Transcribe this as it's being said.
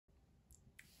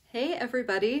Hey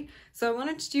everybody! So I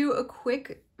wanted to do a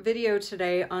quick video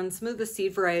today on some of the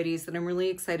seed varieties that I'm really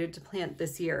excited to plant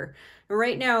this year.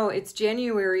 Right now it's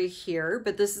January here,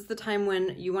 but this is the time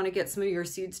when you want to get some of your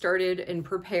seeds started and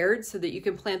prepared so that you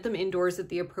can plant them indoors at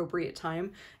the appropriate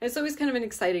time. And it's always kind of an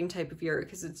exciting type of year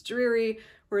because it's dreary,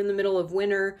 we're in the middle of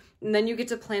winter, and then you get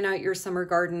to plan out your summer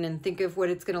garden and think of what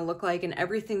it's going to look like and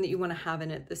everything that you want to have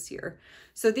in it this year.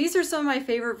 So these are some of my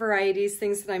favorite varieties,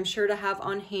 things that I'm sure to have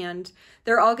on hand.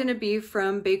 They're all going to be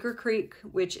from Baker Creek,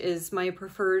 which is my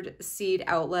preferred seed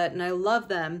outlet, and I love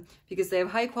them because they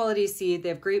have high quality seed, they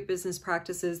have great business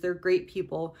practices, they're great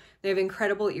people, they have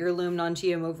incredible heirloom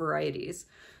non-GMO varieties.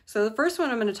 So the first one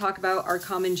I'm going to talk about are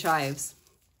common chives.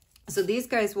 So these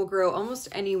guys will grow almost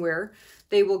anywhere.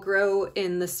 They will grow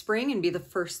in the spring and be the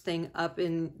first thing up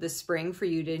in the spring for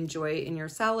you to enjoy in your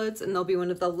salads, and they'll be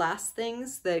one of the last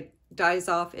things that dies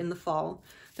off in the fall.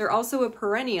 They're also a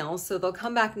perennial, so they'll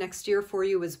come back next year for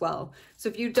you as well. So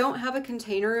if you don't have a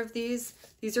container of these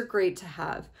are great to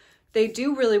have. They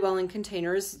do really well in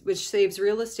containers, which saves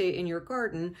real estate in your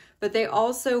garden, but they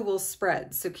also will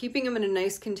spread. So keeping them in a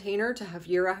nice container to have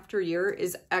year after year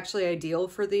is actually ideal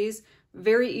for these.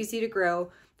 Very easy to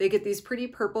grow. They get these pretty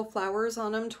purple flowers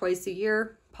on them twice a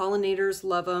year. Pollinators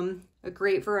love them. A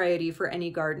great variety for any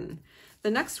garden.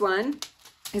 The next one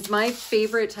is my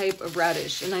favorite type of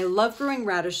radish, and I love growing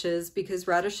radishes because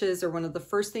radishes are one of the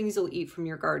first things you'll eat from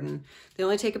your garden. They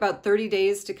only take about 30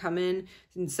 days to come in,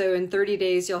 and so in 30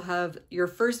 days you'll have your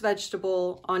first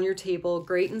vegetable on your table,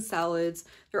 great in salads.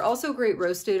 They're also great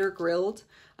roasted or grilled.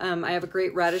 I have a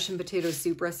great radish and potato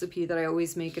soup recipe that I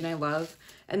always make and I love.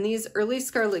 And these early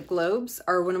scarlet globes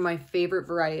are one of my favorite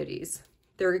varieties.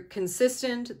 They're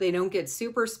consistent, they don't get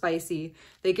super spicy,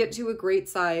 they get to a great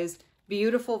size,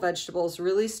 beautiful vegetables,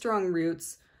 really strong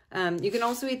roots. You can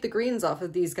also eat the greens off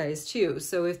of these guys too.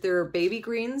 So if they're baby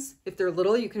greens, if they're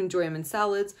little, you can enjoy them in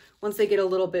salads. Once they get a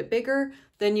little bit bigger,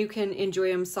 then you can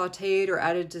enjoy them sauteed or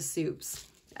added to soups.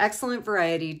 Excellent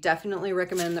variety. Definitely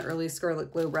recommend the early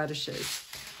scarlet globe radishes.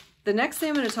 The next thing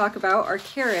I'm going to talk about are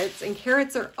carrots, and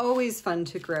carrots are always fun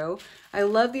to grow. I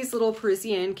love these little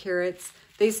Parisienne carrots.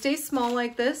 They stay small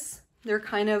like this. They're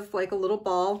kind of like a little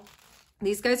ball.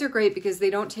 These guys are great because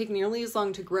they don't take nearly as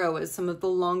long to grow as some of the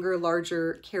longer,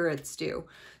 larger carrots do.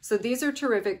 So these are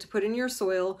terrific to put in your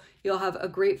soil. You'll have a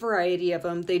great variety of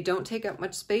them. They don't take up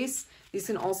much space. These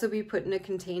can also be put in a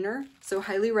container, so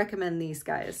highly recommend these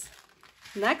guys.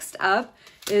 Next up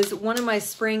is one of my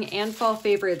spring and fall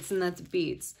favorites, and that's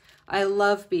beets. I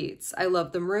love beets. I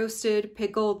love them roasted,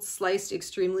 pickled, sliced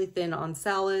extremely thin on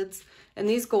salads. And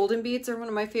these golden beets are one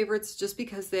of my favorites just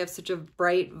because they have such a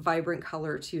bright, vibrant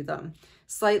color to them.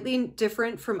 Slightly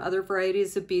different from other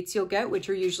varieties of beets you'll get, which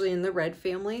are usually in the red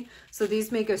family. So these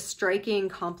make a striking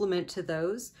complement to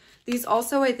those. These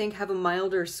also, I think, have a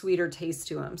milder, sweeter taste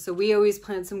to them. So we always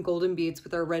plant some golden beets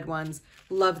with our red ones.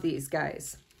 Love these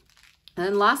guys.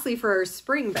 And lastly, for our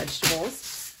spring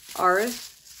vegetables are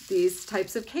these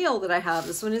types of kale that I have.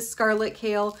 This one is scarlet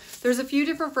kale. There's a few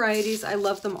different varieties. I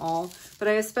love them all, but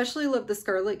I especially love the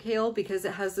scarlet kale because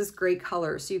it has this great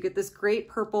color. So you get this great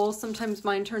purple. Sometimes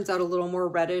mine turns out a little more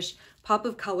reddish pop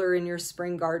of color in your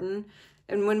spring garden.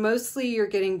 And when mostly you're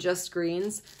getting just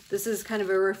greens, this is kind of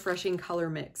a refreshing color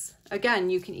mix. Again,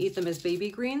 you can eat them as baby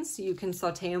greens. You can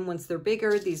saute them once they're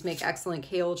bigger. These make excellent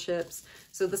kale chips.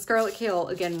 So the scarlet kale,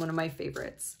 again, one of my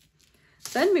favorites.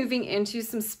 Then moving into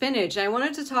some spinach. I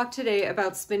wanted to talk today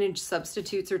about spinach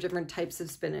substitutes or different types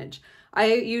of spinach.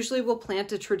 I usually will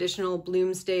plant a traditional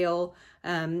Bloomsdale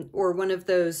or one of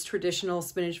those traditional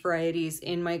spinach varieties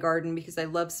in my garden because I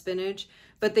love spinach,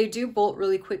 but they do bolt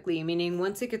really quickly, meaning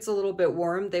once it gets a little bit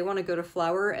warm, they want to go to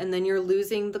flower, and then you're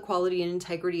losing the quality and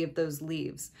integrity of those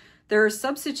leaves. There are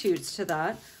substitutes to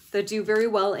that do very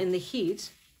well in the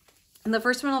heat. And the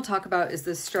first one I'll talk about is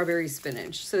this strawberry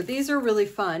spinach. So these are really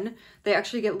fun. They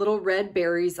actually get little red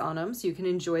berries on them, so you can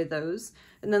enjoy those.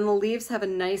 And then the leaves have a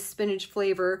nice spinach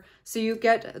flavor, so you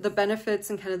get the benefits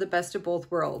and kind of the best of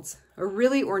both worlds. A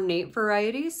really ornate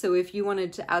variety, so if you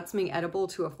wanted to add something edible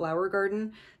to a flower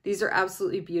garden, these are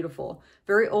absolutely beautiful.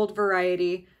 Very old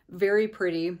variety, very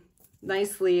pretty,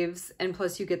 nice leaves, and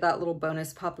plus you get that little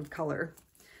bonus pop of color.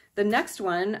 The next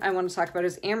one I want to talk about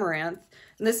is amaranth.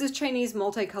 And this is Chinese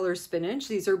multicolor spinach.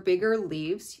 These are bigger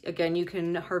leaves. Again, you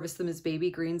can harvest them as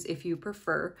baby greens if you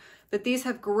prefer, but these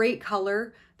have great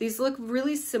color. These look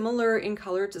really similar in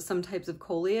color to some types of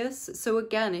coleus. So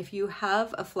again, if you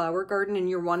have a flower garden and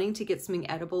you're wanting to get something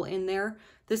edible in there,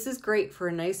 this is great for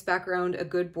a nice background, a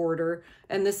good border,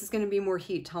 and this is going to be more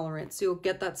heat tolerant. So you'll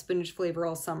get that spinach flavor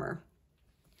all summer.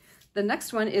 The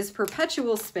next one is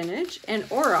perpetual spinach and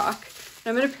auroch.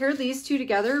 And I'm going to pair these two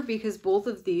together because both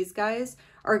of these guys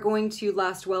are going to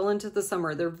last well into the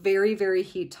summer. They're very, very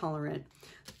heat tolerant.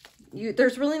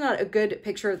 There's really not a good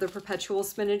picture of the perpetual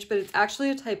spinach, but it's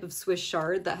actually a type of Swiss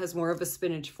chard that has more of a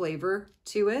spinach flavor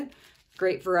to it.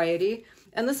 Great variety.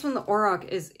 And this one, the auroch,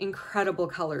 is incredible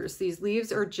colors. These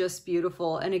leaves are just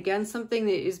beautiful. And again, something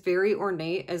that is very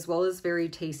ornate as well as very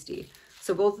tasty.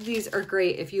 So both of these are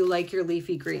great if you like your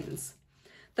leafy greens.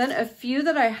 Then a few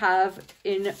that I have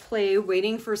in play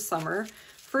waiting for summer.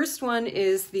 First one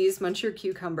is these munch your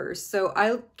cucumbers. So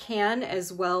I can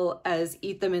as well as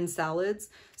eat them in salads.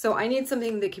 So I need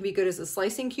something that can be good as a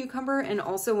slicing cucumber, and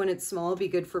also when it's small, be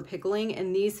good for pickling,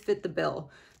 and these fit the bill.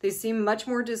 They seem much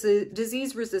more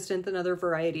disease resistant than other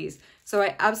varieties. So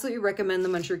I absolutely recommend the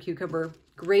munch your cucumber.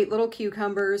 Great little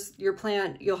cucumbers. Your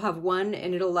plant, you'll have one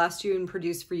and it'll last you and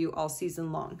produce for you all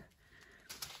season long.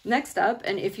 Next up,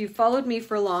 and if you've followed me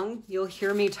for long, you'll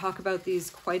hear me talk about these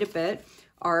quite a bit,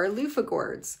 are loofah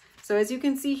gourds. So as you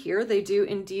can see here, they do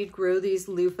indeed grow these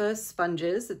loofah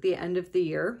sponges at the end of the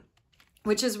year,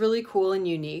 which is really cool and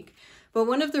unique. But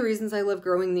one of the reasons I love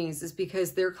growing these is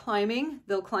because they're climbing.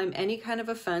 They'll climb any kind of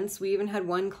a fence. We even had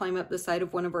one climb up the side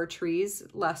of one of our trees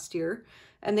last year.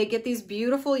 And they get these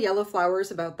beautiful yellow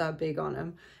flowers about that big on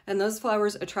them. And those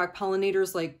flowers attract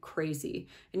pollinators like crazy.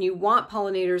 And you want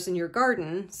pollinators in your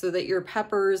garden so that your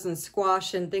peppers and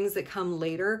squash and things that come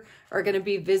later are going to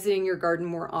be visiting your garden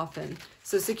more often.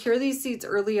 So secure these seeds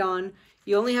early on.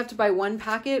 You only have to buy one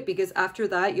packet because after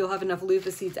that you'll have enough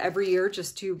loofah seeds every year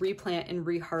just to replant and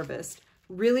reharvest.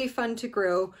 Really fun to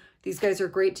grow. These guys are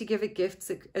great to give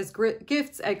as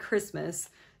gifts at Christmas.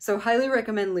 So highly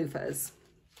recommend loofahs.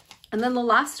 And then the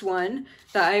last one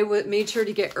that I made sure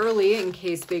to get early in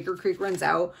case Baker Creek runs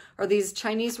out are these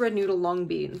Chinese red noodle long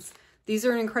beans. These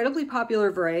are an incredibly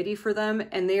popular variety for them,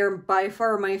 and they are by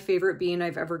far my favorite bean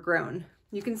I've ever grown.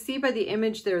 You can see by the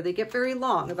image there, they get very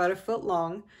long, about 1 foot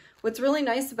long. What's really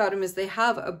nice about them is they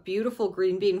have a beautiful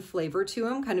green bean flavor to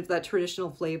them, kind of that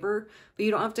traditional flavor, but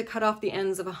you don't have to cut off the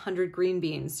ends of 100 green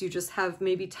beans. You just have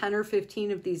maybe 10 or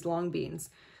 15 of these long beans.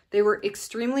 They were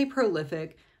extremely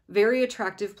prolific, very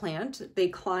attractive plant. They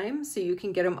climb, so you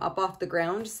can get them up off the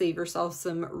ground, save yourself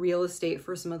some real estate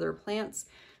for some other plants.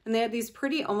 And they have these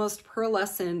pretty almost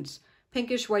pearlescent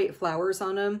pinkish white flowers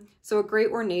on them, so a great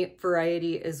ornate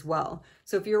variety as well.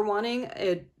 So if you're wanting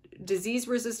a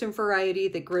disease-resistant variety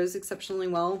that grows exceptionally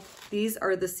well, these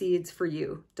are the seeds for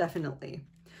you, definitely.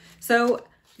 So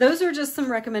those are just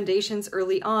some recommendations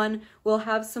early on. We'll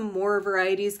have some more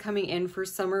varieties coming in for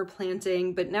summer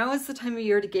planting, but now is the time of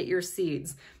year to get your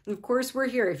seeds. And of course, we're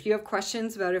here. If you have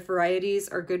questions about if varieties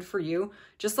are good for you,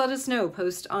 just let us know.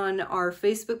 Post on our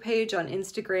Facebook page, on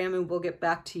Instagram, and we'll get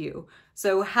back to you.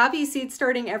 So happy seed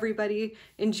starting, everybody.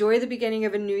 Enjoy the beginning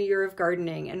of a new year of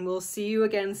gardening, and we'll see you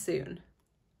again soon.